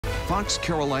Fox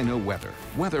Carolina Weather.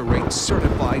 Weather Rate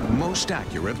certified most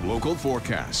accurate local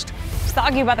forecast.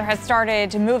 Soggy weather has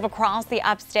started to move across the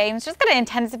upstate. It's just going to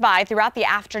intensify throughout the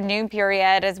afternoon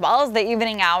period as well as the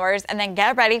evening hours. And then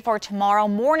get ready for tomorrow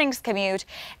morning's commute.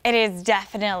 It is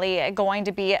definitely going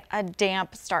to be a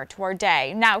damp start to our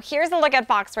day. Now, here's a look at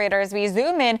Fox radar as we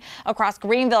zoom in across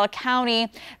Greenville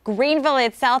County. Greenville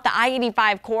itself, the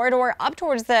I-85 corridor up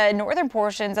towards the northern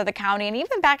portions of the county and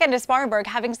even back into Spartanburg,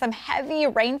 having some heavy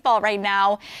rainfall right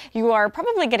now. You are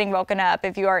probably getting woken up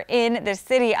if you are in the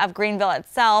city of Greenville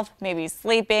itself, maybe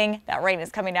sleeping. That rain is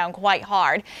coming down quite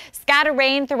hard. Scattered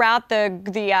rain throughout the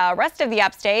rest of the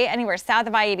upstate, anywhere south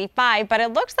of I-85, but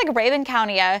it looks like Raven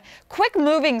County, a quick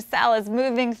moving cell is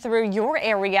moving through your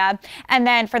area. And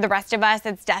then for the rest of us,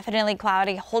 it's definitely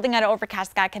cloudy, holding out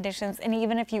overcast sky conditions and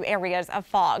even a few areas of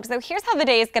fog. So here's how the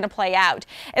day is going to play out.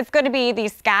 It's going to be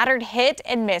these scattered hit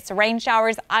and miss rain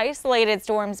showers, isolated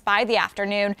storms by the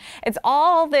afternoon. It's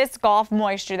all this Gulf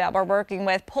moisture that we're working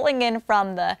with, pulling in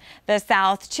from the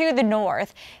south to the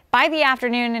north. By the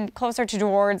afternoon and closer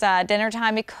towards dinner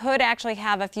time, we could actually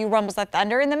have a few rumbles of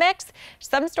thunder in the mix.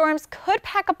 Some storms could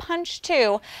pack a punch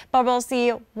too, but we'll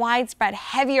see widespread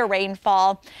heavier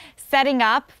rainfall setting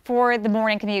up for the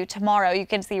morning commute tomorrow. You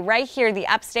can see right here the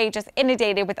upstate just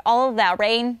inundated with all of that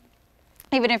rain.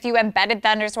 Even if you embedded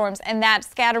thunderstorms and that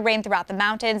scattered rain throughout the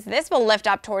mountains, this will lift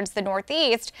up towards the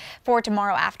northeast for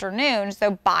tomorrow afternoon.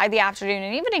 So by the afternoon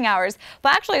and evening hours,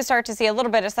 we'll actually start to see a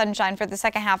little bit of sunshine for the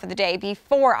second half of the day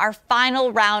before our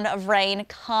final round of rain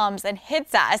comes and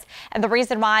hits us. And the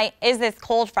reason why is this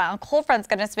cold front. Cold front's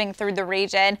going to swing through the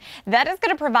region. That is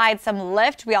going to provide some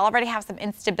lift. We already have some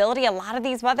instability. A lot of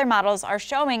these weather models are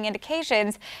showing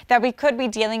indications that we could be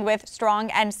dealing with strong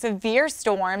and severe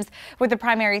storms, with the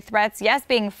primary threats, yes,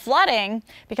 being flooding,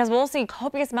 because we'll see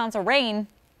copious amounts of rain.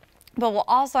 But we'll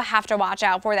also have to watch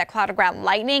out for that cloud ground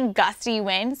lightning, gusty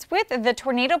winds with the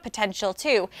tornado potential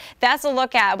too. That's a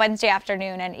look at Wednesday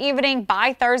afternoon and evening.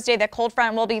 By Thursday, the cold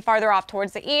front will be farther off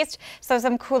towards the east, so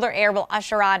some cooler air will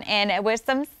usher on in with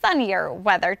some sunnier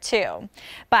weather too.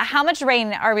 But how much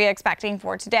rain are we expecting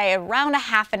for today? Around a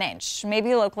 ½ inch,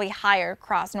 maybe locally higher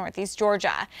across northeast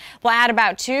Georgia. We'll add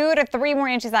about 2 to 3 more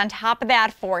inches on top of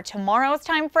that for tomorrow's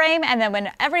time frame, and then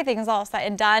when everything's all said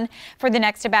and done for the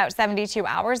next about 72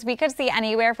 hours, we could see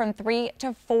anywhere from 3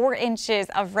 to 4 inches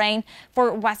of rain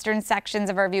for western sections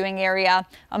of our viewing area.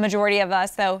 A majority of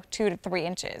us, though, 2 to 3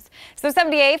 inches. So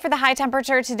 78 for the high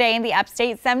temperature today in the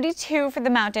upstate, 72 for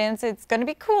the mountains. It's going to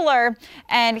be cooler.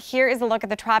 And here is a look at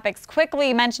the tropics.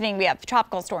 Quickly mentioning, we have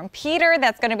Tropical Storm Peter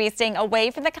that's going to be staying away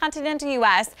from the continental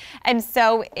U.S. And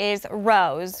so is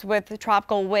Rose, with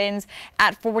tropical winds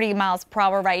at 40 miles per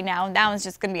hour right now. And that one's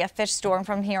just going to be a fish storm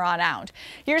from here on out.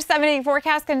 Your 7-day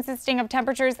forecast consisting of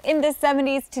temperatures in the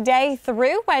 70s today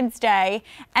through Wednesday,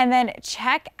 and then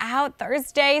check out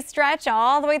Thursday stretch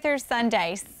all the way through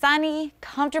Sunday. Sunny,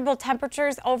 comfortable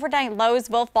temperatures. Overnight lows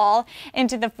will fall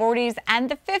into the 40s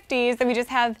and the 50s, and we just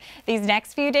have these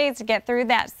next few days to get through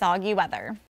that soggy weather.